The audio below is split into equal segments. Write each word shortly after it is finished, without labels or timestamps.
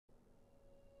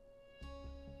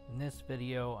In this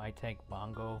video, I take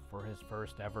Bongo for his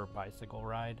first ever bicycle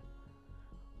ride.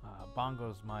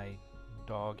 Bongo's my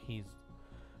dog. He's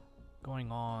going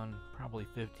on probably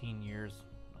 15 years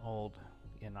old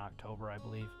in October, I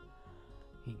believe.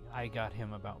 I got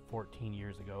him about 14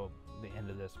 years ago, the end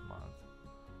of this month.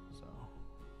 So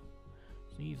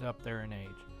he's up there in age.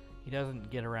 He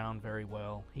doesn't get around very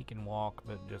well. He can walk,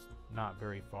 but just not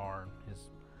very far. His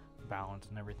balance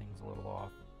and everything's a little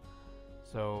off.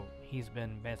 So he's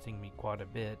been messing me quite a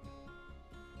bit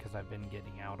because I've been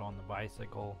getting out on the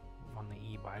bicycle, on the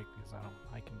e-bike, because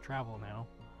I can travel now.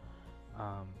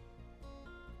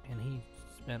 And he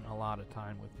spent a lot of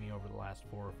time with me over the last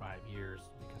 4 or 5 years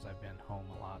because I've been home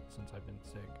a lot since I've been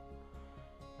sick.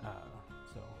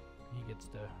 So he gets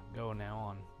to go now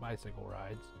on bicycle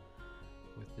rides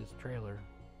with this trailer.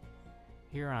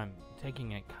 Here I'm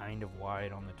taking it kind of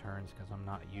wide on the turns because I'm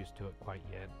not used to it quite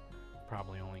yet.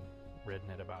 Probably only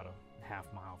ridden it about a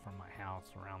half mile from my house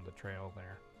around the trail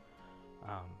there.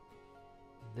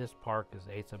 This park is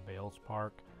Asa Bales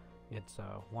Park. It's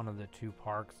one of the 2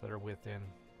 parks that are within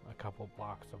a couple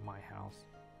blocks of my house.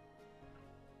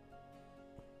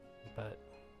 But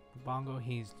Bongo,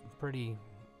 he's pretty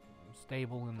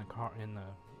stable in the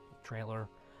trailer.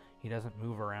 He doesn't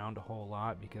move around a whole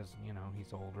lot because, you know,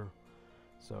 he's older.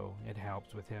 So it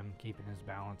helps with him keeping his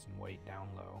balance and weight down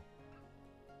low.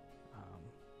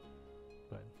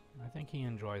 But I think he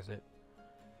enjoys it.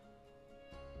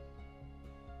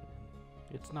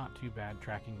 It's not too bad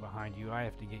tracking behind you. I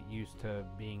have to get used to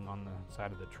being on the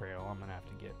side of the trail. I'm gonna have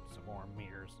to get some more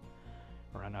mirrors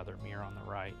or another mirror on the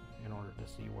right in order to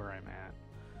see where I'm at.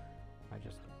 I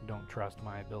just don't trust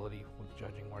my ability with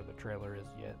judging where the trailer is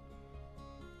yet.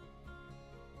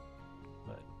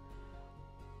 But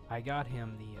I got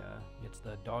him it's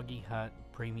the Doggyhut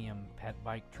Premium Pet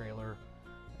bike trailer,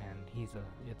 and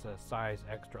it's a size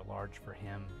extra large for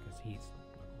him because he's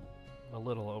a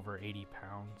little over 80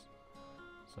 pounds.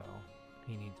 So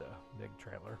he needs a big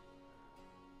trailer.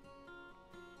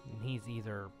 And he's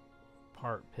either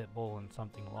part pit bull and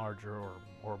something larger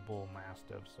or bull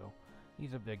mastiff, so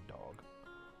he's a big dog.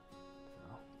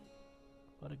 So,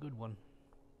 but a good one.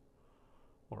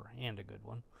 And a good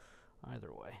one.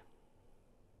 Either way.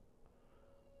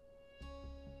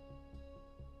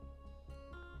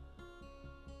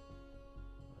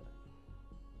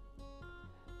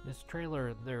 This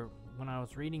trailer, when I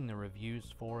was reading the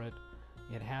reviews for it,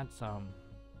 it had some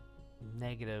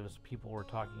negatives people were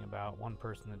talking about. One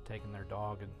person had taken their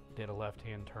dog and did a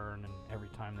left-hand turn, and every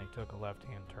time they took a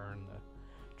left-hand turn,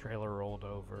 the trailer rolled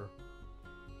over.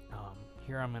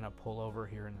 Here I'm going to pull over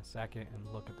here in a second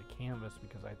and look at the canvas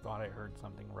because I thought I heard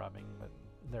something rubbing, but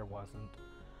there wasn't.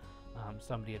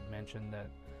 Somebody had mentioned that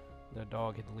the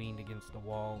dog had leaned against the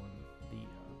wall and the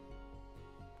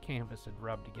canvas had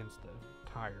rubbed against the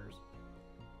tires.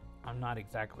 I'm not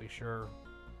exactly sure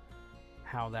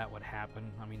how that would happen.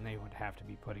 I mean, they would have to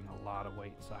be putting a lot of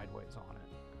weight sideways on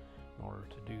it in order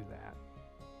to do that.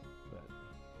 But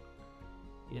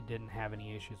it didn't have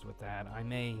any issues with that.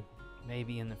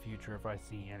 Maybe in the future, if I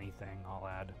see anything, I'll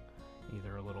add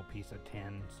either a little piece of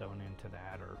tin sewn into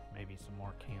that or maybe some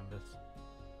more canvas.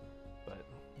 But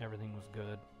everything was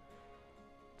good.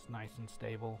 It's nice and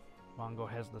stable. Bongo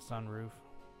has the sunroof.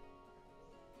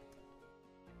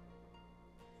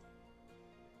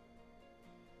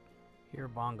 Here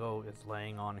Bongo is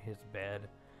laying on his bed.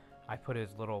 I put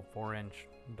his little 4-inch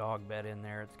dog bed in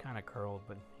there. It's kind of curled,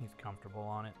 but he's comfortable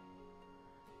on it.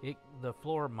 The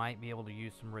floor might be able to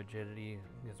use some rigidity,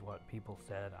 is what people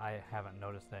said. I haven't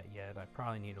noticed that yet. I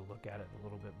probably need to look at it a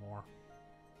little bit more.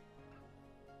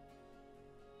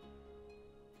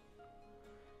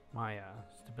 My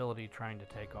stability trying to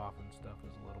take off and stuff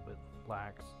is a little bit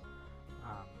lax.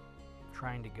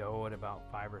 Trying to go at about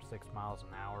 5 or 6 miles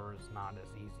an hour is not as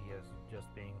easy as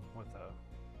just being with a,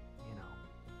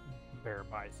 bare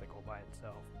bicycle by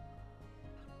itself.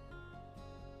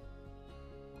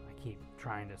 I keep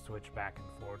trying to switch back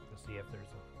and forth to see if there's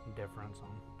a difference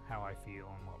on how I feel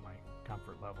and what my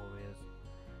comfort level is.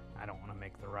 I don't want to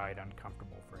make the ride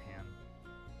uncomfortable for him.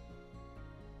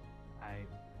 I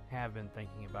have been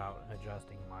thinking about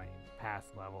adjusting my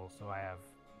pass level, so I have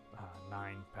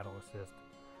 9 pedal assist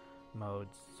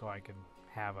modes so I can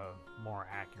have a more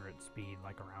accurate speed,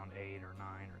 like around 8 or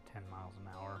 9 or 10 miles an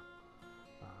hour.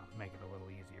 Make it a little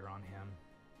easier on him.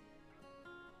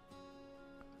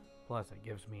 Plus it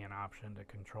gives me an option to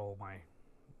control my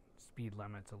speed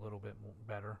limits a little bit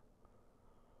better.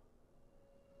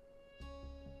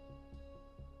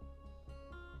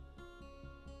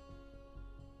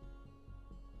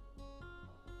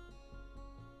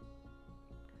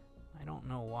 I don't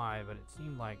know why, but it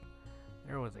seemed like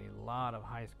There was a lot of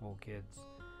high school kids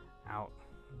out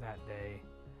that day.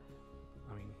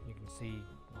 I mean, you can see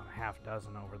what, a half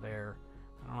dozen over there.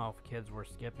 I don't know if kids were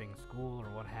skipping school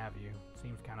or what have you. It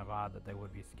seems kind of odd that they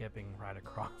would be skipping right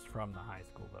across from the high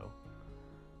school though.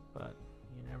 But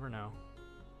you never know.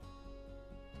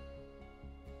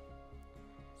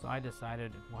 So I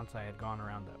decided, once I had gone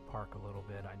around that park a little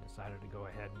bit, I decided to go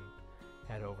ahead and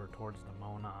head over towards the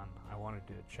Monon. I wanted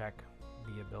to check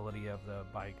the ability of the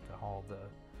bike to haul the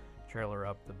trailer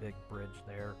up the big bridge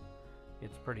there.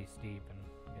 It's pretty steep, and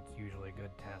it's usually a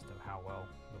good test of how well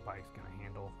the bike's going to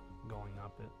handle going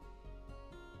up it.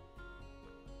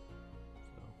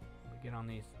 So we get on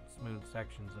these smooth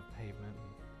sections of pavement,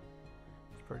 and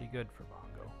it's pretty good for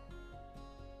Bongo.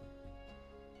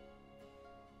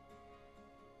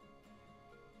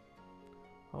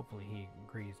 Hopefully he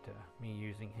agrees to me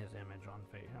using his image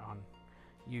on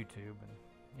YouTube and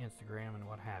Instagram and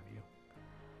what have you.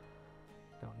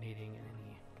 Don't need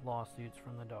any lawsuits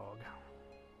from the dog.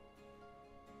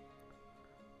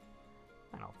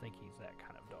 I don't think he's that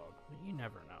kind of dog, but you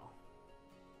never know.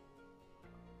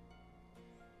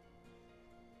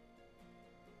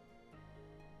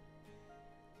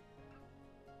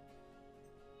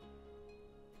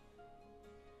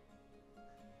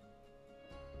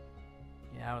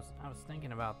 Yeah, I was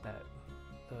thinking about that.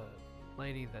 The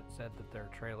lady that said that their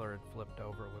trailer had flipped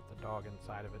over with the dog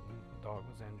inside of it and the dog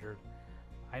was injured.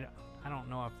 I don't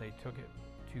know if they took it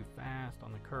too fast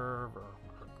on the curve or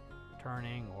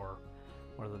turning, or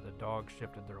whether the dog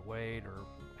shifted their weight, or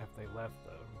if they left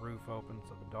the roof open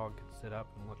so the dog could sit up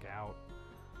and look out,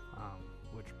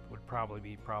 which would probably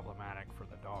be problematic for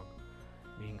the dog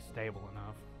being stable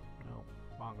enough. No,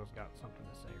 Bongo's got something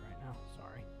to say right now.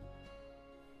 Sorry.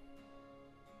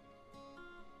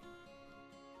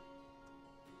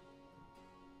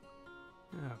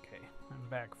 Okay, I'm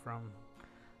back from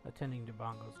attending to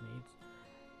Bongo's needs.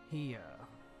 He,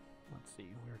 let's see,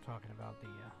 we were talking about the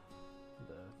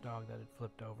dog that had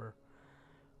flipped over.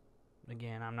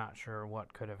 Again, I'm not sure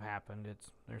what could have happened.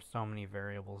 There's so many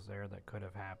variables there that could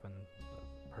have happened.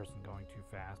 The person going too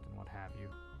fast and what have you.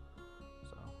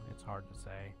 So it's hard to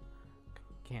say.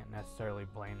 Can't necessarily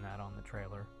blame that on the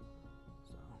trailer.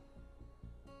 So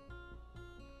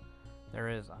there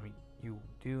is, I mean, you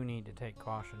do need to take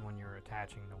caution when you're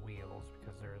attaching the wheels,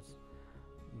 because there's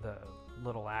the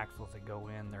little axles that go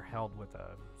in. They're held with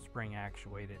a spring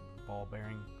actuated ball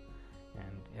bearing,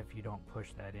 and if you don't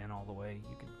push that in all the way,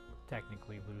 you could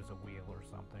technically lose a wheel or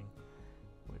something,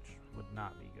 which would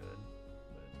not be good,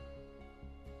 but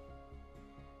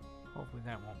hopefully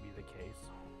that won't be the case.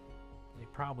 They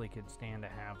probably could stand to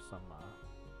have some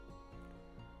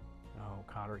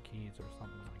cotter keys or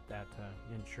something like that to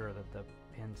ensure that the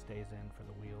pin stays in for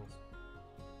the wheels.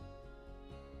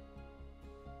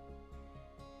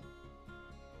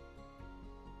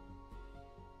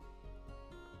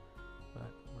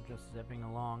 But we're just zipping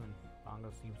along, and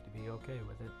Bongo seems to be okay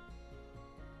with it.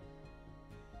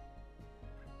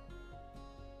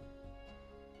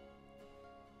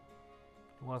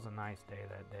 It was a nice day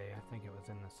that day. I think it was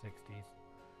in the 60s.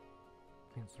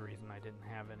 Hence the reason I didn't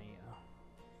have any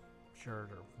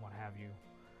shirt or what have you,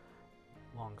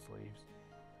 long sleeves.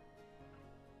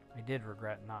 I did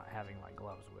regret not having my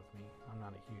gloves with me. I'm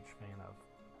not a huge fan of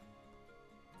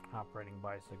operating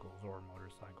bicycles or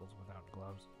motorcycles without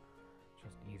gloves. It's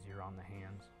just easier on the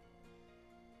hands.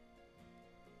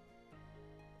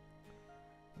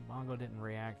 Bongo didn't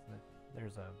react.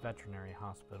 There's a veterinary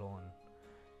hospital and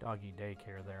doggy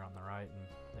daycare there on the right, and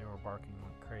they were barking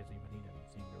like crazy, but he didn't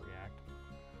seem to react.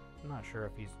 I'm not sure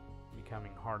if he's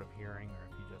becoming hard of hearing or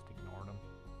if he just ignored him.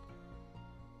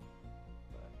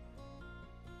 But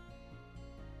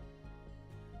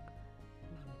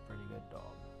he's a pretty good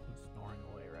dog. He's snoring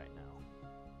away right now.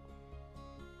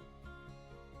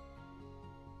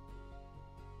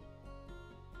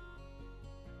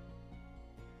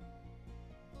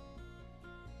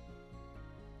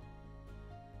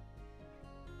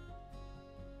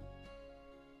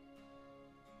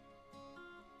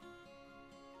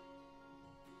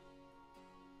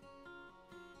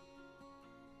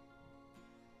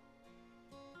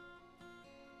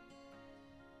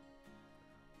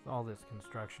 With all this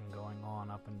construction going on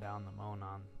up and down the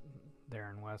Monon there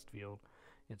in Westfield,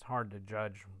 it's hard to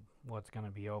judge what's going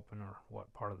to be open or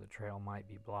what part of the trail might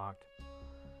be blocked.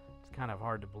 It's kind of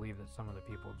hard to believe that some of the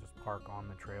people just park on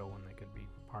the trail when they could be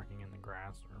parking in the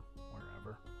grass or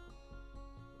wherever.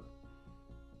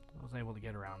 But I was able to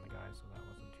get around the guy, so that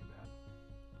wasn't too bad.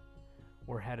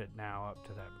 We're headed now up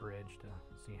to that bridge to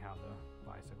see how the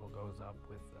bicycle goes up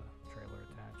with the trailer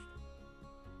attached.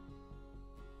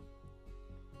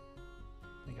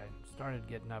 I think I started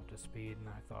getting up to speed and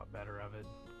I thought better of it.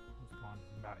 I was going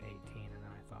about 18 and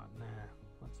then I thought, nah,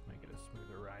 let's make it a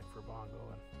smoother ride for Bongo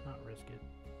and not risk it.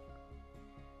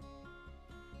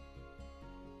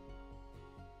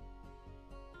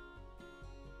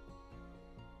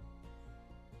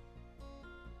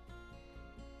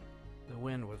 The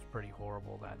wind was pretty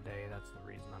horrible that day. That's the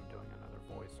reason I'm doing another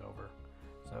voiceover.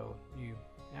 So you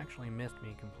actually missed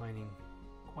me complaining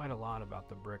quite a lot about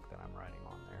the brick that I'm riding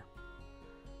on there.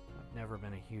 I've never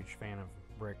been a huge fan of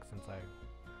brick since I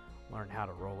learned how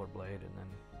to rollerblade, and then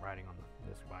riding on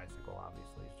this bicycle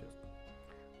obviously is just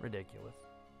ridiculous.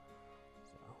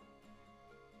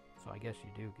 So I guess you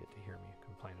do get to hear me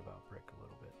complain about brick a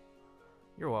little bit.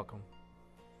 You're welcome.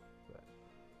 But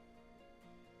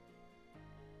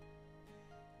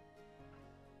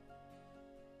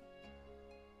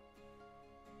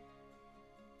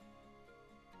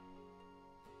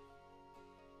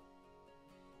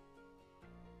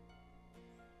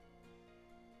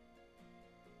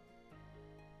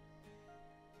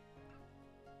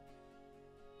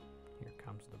here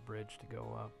comes the bridge to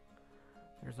go up.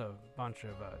 There's a bunch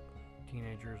of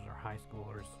teenagers or high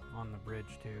schoolers on the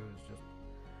bridge too. It's just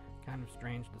kind of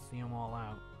strange to see them all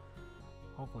out.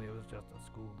 Hopefully it was just a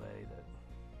school day that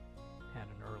had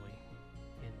an early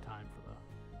end time for the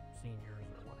seniors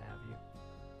or what have you.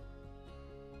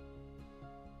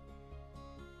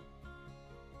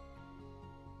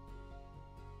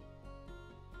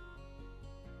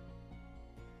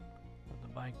 But the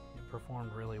bike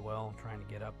performed really well trying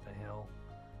to get up the hill.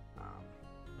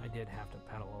 I did have to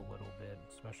pedal a little bit,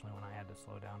 especially when I had to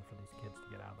slow down for these kids to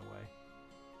get out of the way.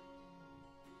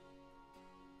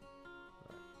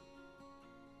 But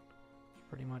it's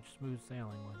pretty much smooth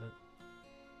sailing with it.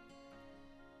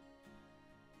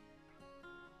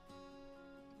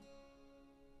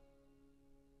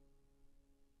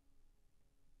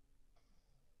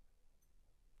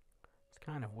 It's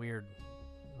kind of weird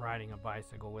riding a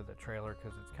bicycle with a trailer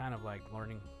because it's kind of like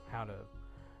learning how to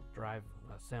drive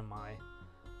a semi.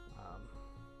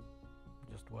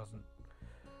 Just wasn't,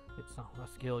 it's a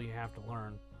skill you have to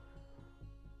learn.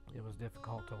 It was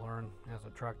difficult to learn as a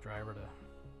truck driver to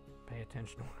pay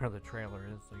attention to where the trailer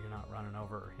is so you're not running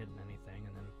over or hitting anything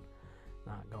and then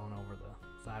not going over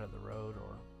the side of the road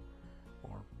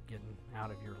or getting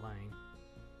out of your lane,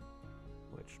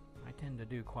 which I tend to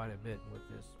do quite a bit with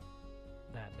this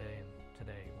that day and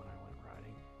today when I went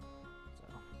riding.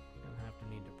 So I'm gonna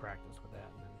need to practice with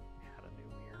that and then add a new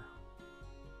mirror.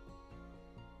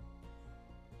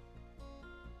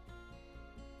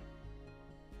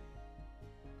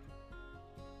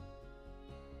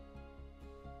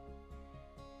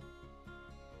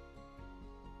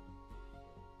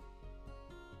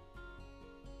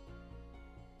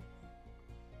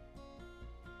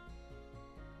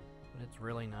 But it's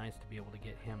really nice to be able to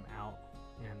get him out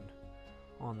and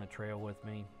on the trail with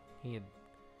me.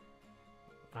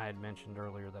 I had mentioned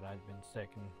earlier that I'd been sick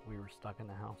and we were stuck in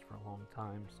the house for a long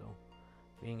time, so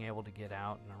being able to get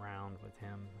out and around with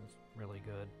him is really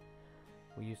good.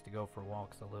 We used to go for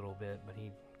walks a little bit, but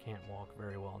he can't walk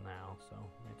very well now, so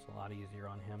it's a lot easier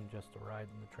on him just to ride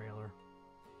in the trailer.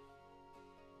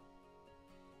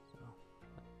 So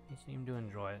he seemed to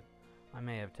enjoy it. I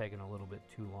may have taken a little bit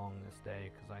too long this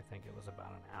day because I think it was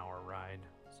about an hour ride,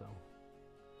 so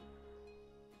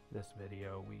this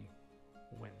video we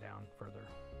went down further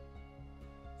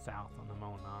south on the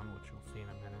Monon, which you'll see in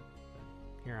a minute. But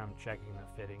here I'm checking the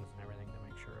fittings and everything to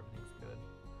make sure everything's good.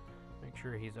 Make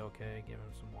sure he's okay, give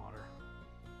him some water.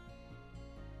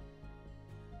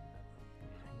 But,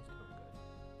 yeah, he's doing good.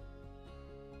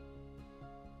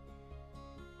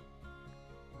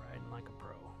 Riding like a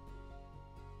pro.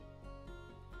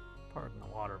 Pardon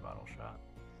the water bottle shot.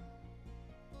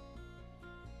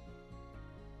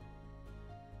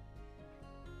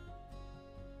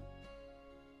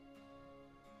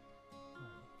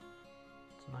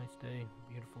 It's a nice day,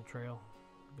 beautiful trail,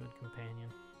 good companion.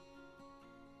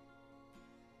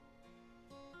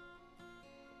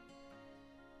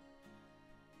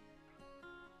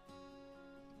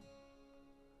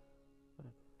 But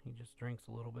he just drinks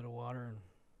a little bit of water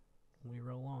and we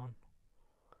roll on.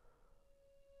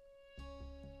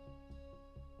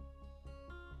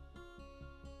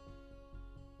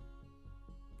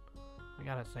 I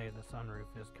gotta say the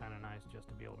sunroof is kind of nice just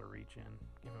to be able to reach in,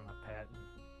 give him a pet, and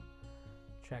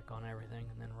check on everything,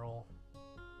 and then roll.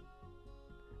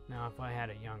 Now if I had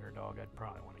a younger dog, I'd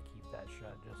probably want to keep that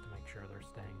shut just to make sure they're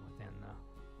staying within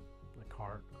the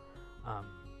cart. I'm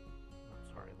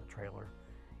sorry, the trailer.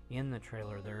 In the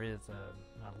trailer there is a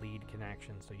lead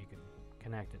connection so you can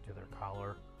connect it to their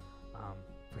collar.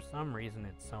 For some reason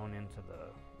it's sewn into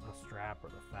the strap or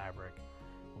the fabric,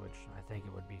 which I think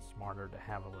it would be smarter to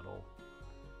have a little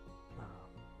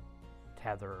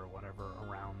tether or whatever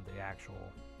around the actual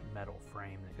metal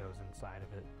frame that goes inside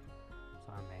of it.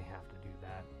 So I may have to do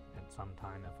that at some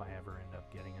time if I ever end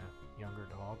up getting a younger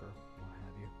dog or what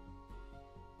have you.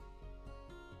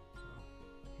 So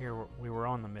here we were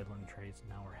on the Midland Trace, and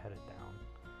now we're headed down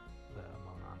the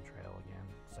Monon Trail again,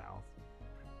 south.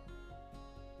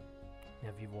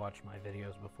 If you've watched my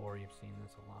videos before, you've seen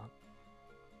this a lot.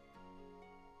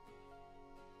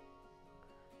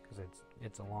 Because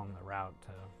it's along the route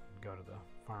to go to the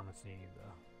pharmacy, the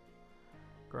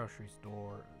grocery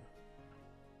store,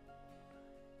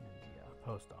 and the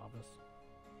post office.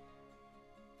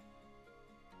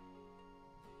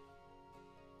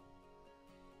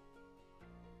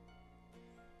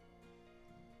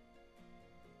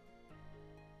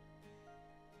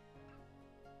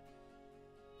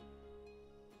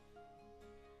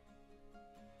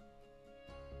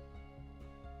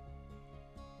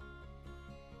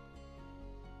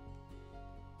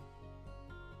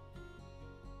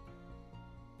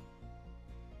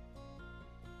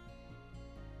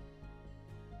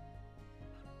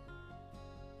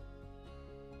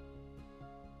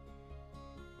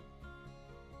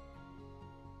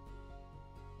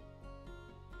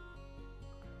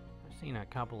 Seen a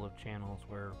couple of channels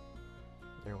where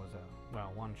there was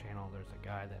one channel, there's a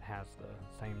guy that has the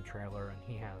same trailer, and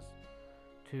he has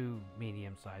 2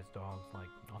 medium-sized dogs like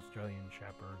Australian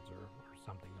Shepherds or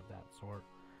something of that sort,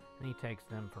 and he takes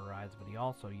them for rides, but he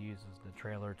also uses the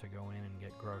trailer to go in and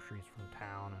get groceries from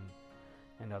town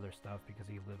and other stuff, because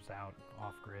he lives out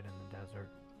off-grid in the desert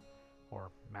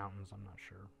or mountains, I'm not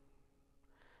sure.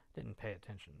 Didn't pay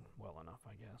attention well enough,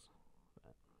 I guess.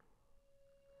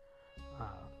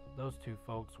 Those 2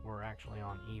 folks were actually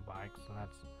on e-bikes, so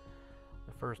that's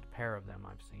the first pair of them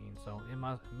I've seen. So it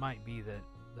might be that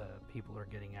the people are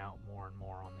getting out more and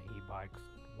more on the e-bikes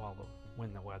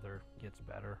when the weather gets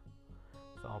better.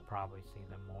 So I'll probably see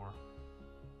them more.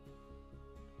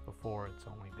 Before, it's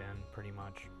only been pretty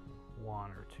much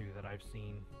 1 or 2 that I've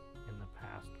seen in the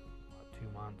past 2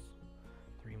 months,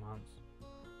 3 months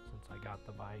since I got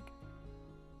the bike.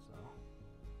 So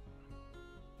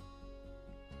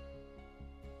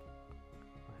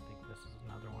I think this is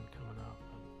another one coming up,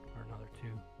 or another 2.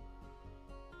 Yeah,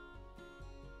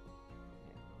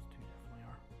 those 2 definitely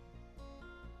are.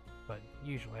 But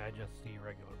usually I just see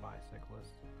regular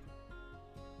bicyclists.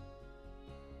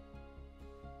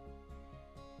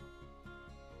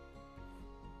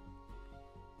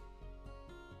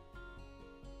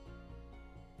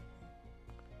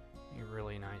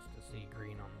 Really nice to see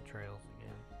green on the trails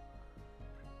again.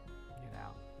 Get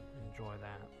out, enjoy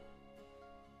that.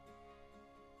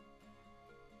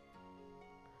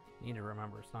 Need to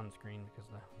remember sunscreen, because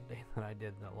the day that I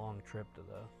did the long trip to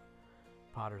the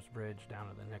Potter's Bridge down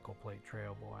to the Nickel Plate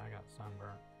Trail, boy, I got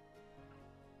sunburnt.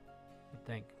 You'd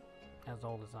think, as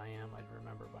old as I am, I'd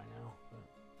remember by now, but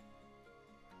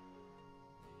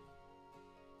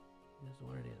it is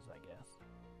what it is, I guess.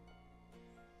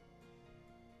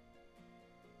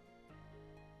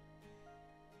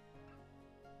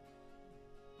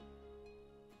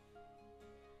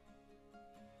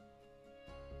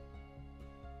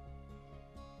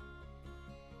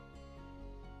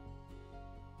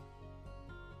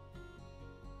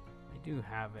 I do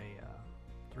have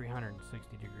a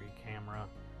 360-degree camera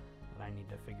that I need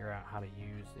to figure out how to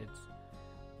use.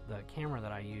 The camera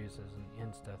that I use is an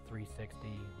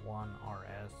Insta360 One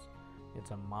RS. It's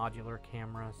a modular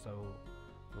camera, so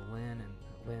the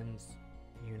lens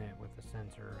unit with the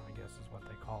sensor, I guess is what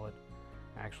they call it,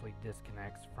 actually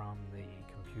disconnects from the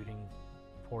computing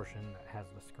portion that has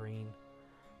the screen.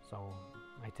 So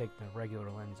I take the regular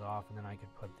lens off, and then I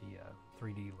could put the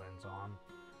 3D lens on.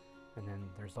 And then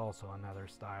there's also another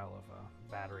style of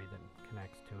a battery that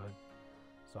connects to it,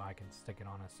 so I can stick it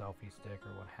on a selfie stick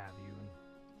or what have you and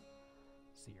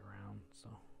see around. So,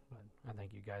 but I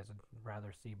think you guys would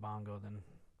rather see Bongo than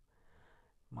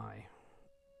my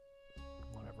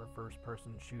whatever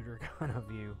first-person shooter kind of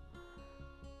view,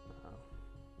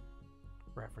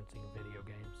 referencing video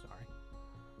games. Sorry.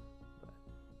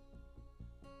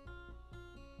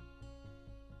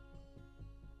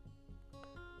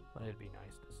 But it'd be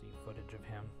nice to see footage of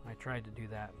him. I tried to do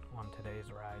that on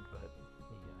today's ride, but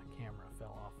the camera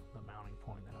fell off the mounting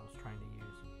point that I was trying to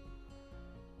use.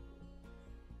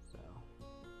 So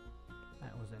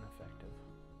that was ineffective.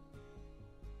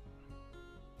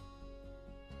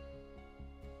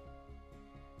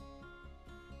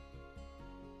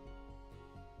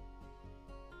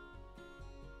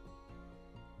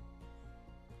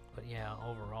 But yeah,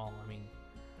 overall, I mean,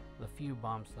 the few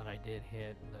bumps that I did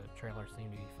hit, the trailer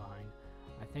seemed to be fine.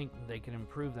 I think they can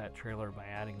improve that trailer by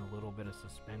adding a little bit of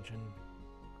suspension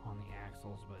on the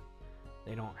axles, but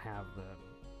they don't have the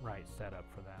right setup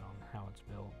for that on how it's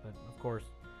built. But of course,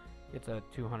 it's a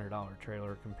 $200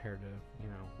 trailer compared to, you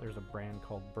know, there's a brand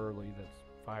called Burley that's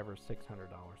 $500 or $600 for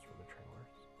the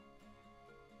trailers,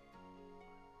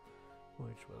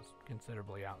 which was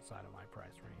considerably outside of my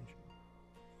price range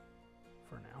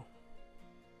for now.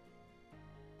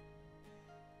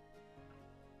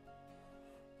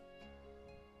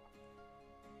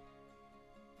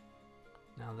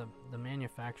 Now the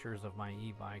manufacturers of my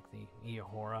e-bike, the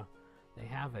Eahora, they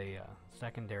have a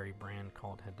secondary brand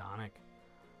called Hedonic,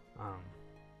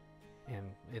 and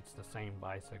it's the same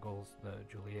bicycles, the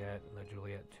Juliet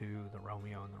 2, the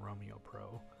Romeo, and the Romeo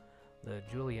Pro. The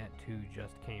Juliet 2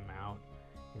 just came out,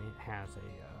 and it has a,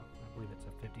 I believe it's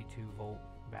a 52 volt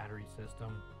battery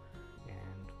system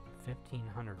and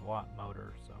 1500 watt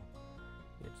motor, so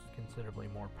it's considerably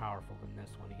more powerful than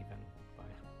this one, even by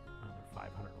another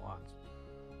 500 watts.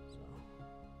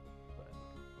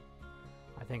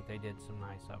 I think they did some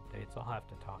nice updates. I'll have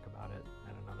to talk about it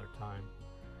at another time.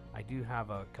 I do have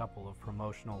a couple of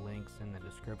promotional links in the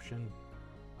description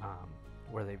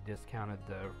where they've discounted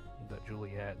the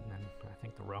Juliet, and then I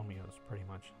think the Romeo's pretty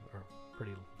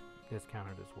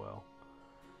discounted as well.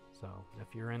 So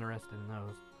if you're interested in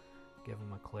those, give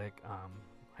them a click.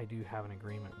 I do have an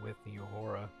agreement with the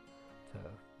Eahora to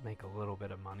make a little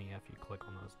bit of money if you click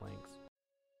on those links.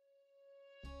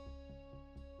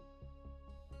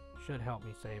 Should help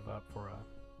me save up for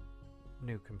a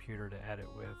new computer to edit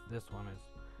with. This one is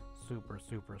super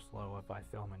slow. If I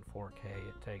film in 4K,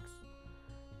 it takes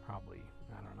probably,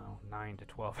 I don't know, 9 to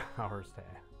 12 hours to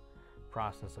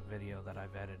process a video that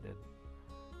I've edited.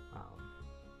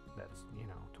 That's, you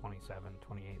know, 27,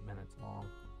 28 minutes long.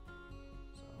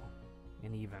 So,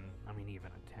 and even a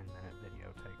 10-minute video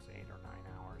takes 8 or 9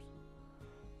 hours.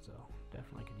 So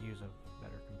definitely could use a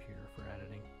better computer for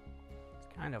editing.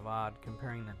 Kind of odd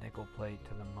comparing the nickel plate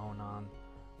to the Monon.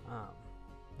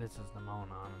 This is the Monon,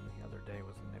 and the other day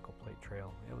was the nickel plate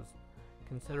trail. It was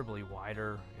considerably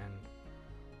wider, and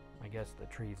I guess the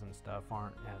trees and stuff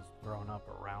aren't as grown up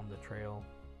around the trail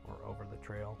or over the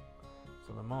trail.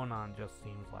 So the Monon just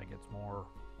seems like it's more,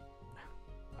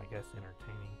 I guess,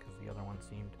 entertaining, because the other one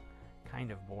seemed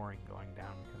kind of boring going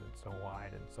down because it's so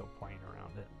wide and so plain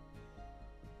around it.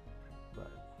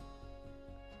 But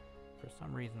for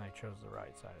some reason I chose the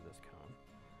right side of this cone.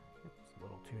 It's a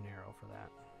little too narrow for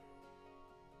that.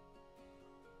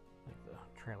 I think the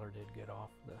trailer did get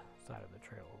off the side of the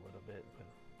trail a little bit, but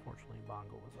fortunately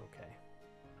Bongo was okay.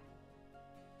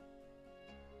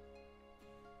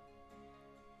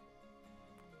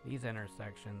 These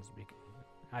intersections,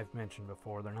 I've mentioned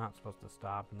before, they're not supposed to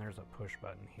stop, and there's a push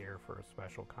button here for a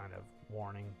special kind of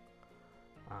warning,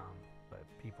 but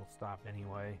people stop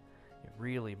anyway. It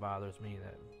really bothers me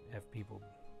that if people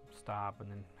stop and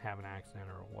then have an accident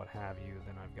or what have you,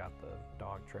 then I've got the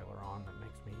dog trailer on. That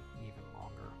makes me even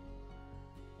longer.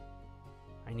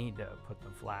 I need to put the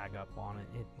flag up on it.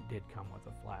 It did come with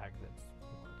a flag that's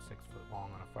 6 foot long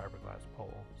on a fiberglass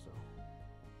pole, so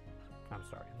I'm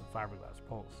sorry, the fiberglass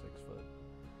pole is 6 foot.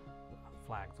 The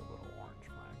flag's a little orange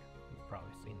flag. You've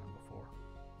probably seen them before.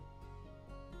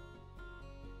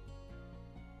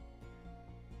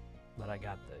 But I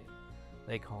got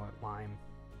they call it lime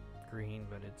green,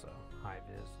 but it's a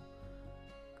high-vis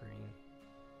green.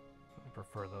 I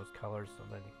prefer those colors so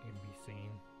that it can be seen.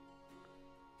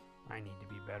 I need to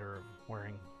be better at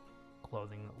wearing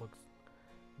clothing that looks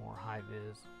more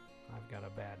high-vis. I've got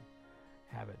a bad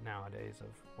habit nowadays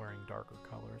of wearing darker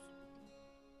colors.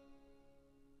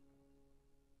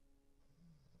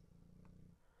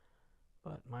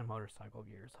 But my motorcycle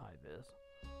gear is high-vis.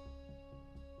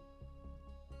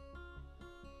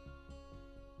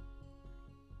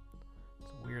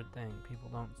 Weird thing, people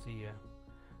don't see you.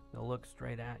 They'll look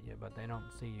straight at you, but they don't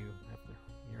see you. If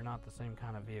you're not the same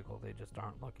kind of vehicle, they just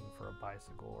aren't looking for a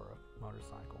bicycle or a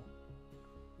motorcycle.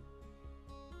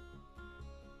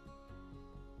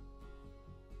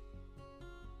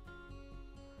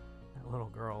 That little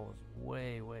girl was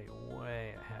way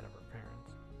ahead of her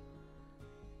parents.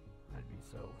 I'd be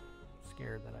so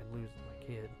scared that I'd lose my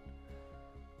kid.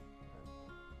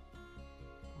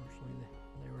 But fortunately,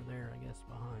 they were there, I guess,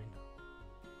 behind.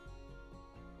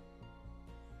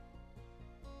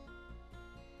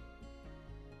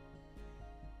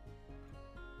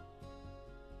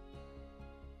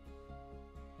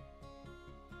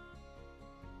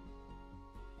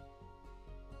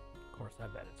 Of course, I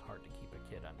bet it's hard to keep a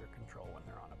kid under control when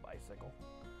they're on a bicycle.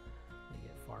 They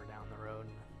get far down the road,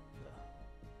 and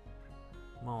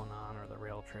the Monon or the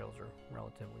rail trails are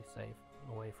relatively safe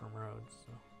away from roads.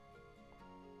 So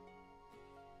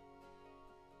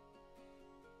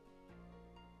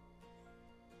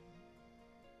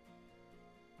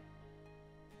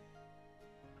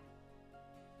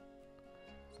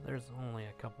there's only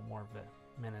a couple more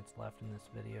minutes left in this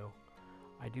video.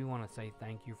 I do want to say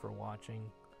thank you for watching,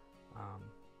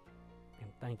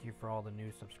 and thank you for all the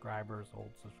new subscribers,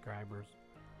 old subscribers.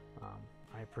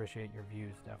 I appreciate your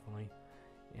views, definitely.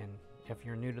 And if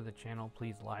you're new to the channel,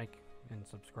 please like and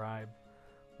subscribe.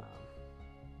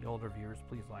 The older viewers,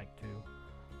 please like too.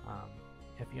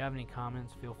 If you have any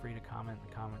comments, feel free to comment in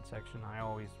the comment section. I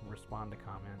always respond to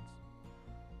comments.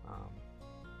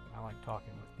 I like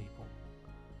talking with people.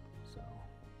 So,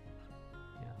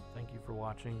 yeah, thank you for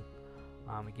watching.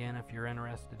 Again, if you're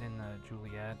interested in the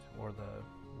Juliet or the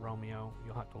Romeo,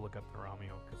 you'll have to look up the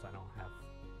Romeo because I don't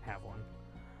have one.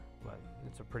 But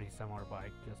it's a pretty similar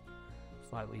bike, just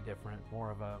slightly different,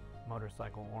 more of a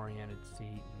motorcycle-oriented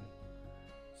seat and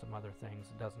some other things.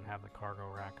 It doesn't have the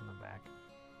cargo rack in the back.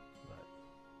 But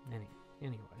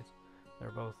anyways,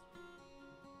 they're both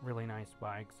really nice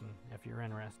bikes, and if you're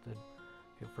interested,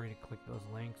 feel free to click those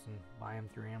links and buy them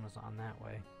through Amazon that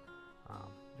way.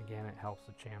 Again, it helps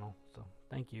the channel, so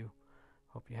thank you.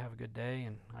 Hope you have a good day,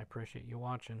 and I appreciate you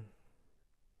watching.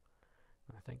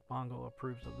 I think Bongo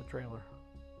approves of the trailer.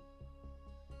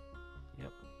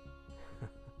 Yep.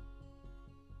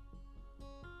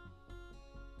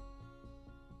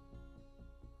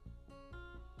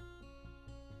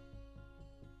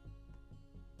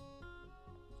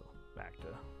 So back to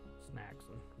snacks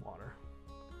and water.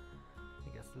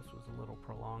 I guess this was a little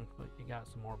prolonged, but you got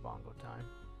some more Bongo time.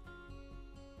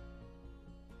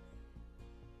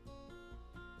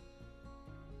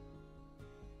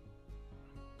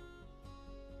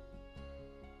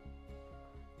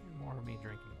 More of me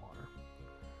drinking water.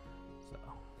 So,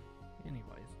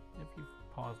 anyways, if you've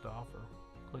paused off or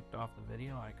clicked off the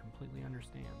video, I completely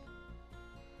understand.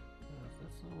 Because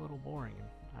this is a little boring, and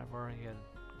I've already had,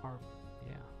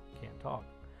 can't talk.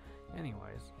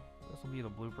 Anyways, this will be the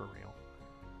blooper reel.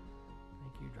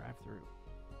 Thank you, drive through.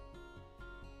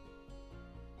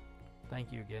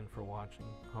 Thank you again for watching.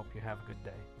 Hope you have a good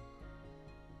day.